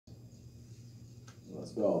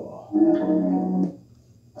Let's go.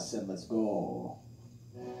 I said, let's go.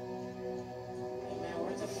 Hey man,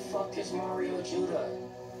 where the fuck is Mario Judah?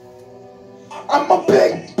 I'm a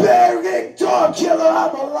big bear, big dog killer,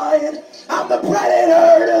 I'm a lion. I'm the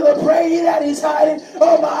predator to the prey that he's hiding.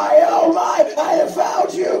 Oh my, I have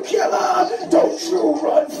found you, killer. Don't you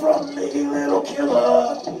run from me, little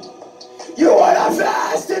killer. You are not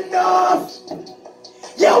fast enough.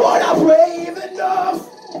 You are not brave enough.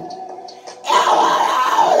 You are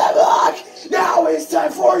out of the block. Now it's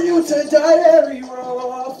time for you to die very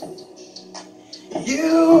rough.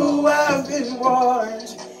 You have been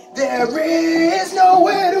warned. There is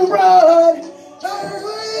nowhere to run. I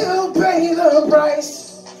will pay the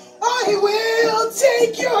price. I will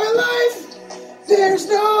take your life. There's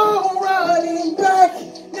no running back.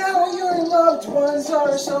 Now your loved ones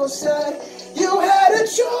are so sad. You had a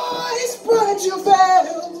choice, but you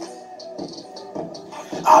failed.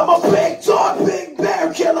 I'm a big dog, big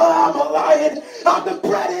bear killer, I'm a lion. I'm the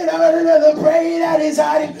predator to the prey that is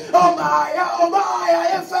hiding. Oh my, I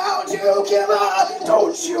have found you, killer.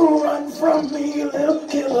 Don't you run from me, little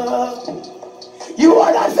killer. You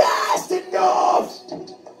are not fast enough.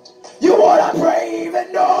 You are not brave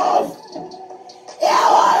enough. You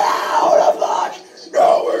are out of luck.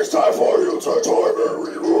 Now it's time for you to join me.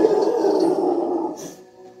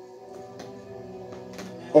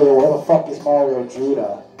 Hey, where the fuck is Mario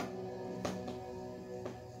Judah?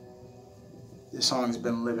 This song's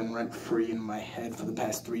been living rent-free in my head for the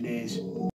past 3 days.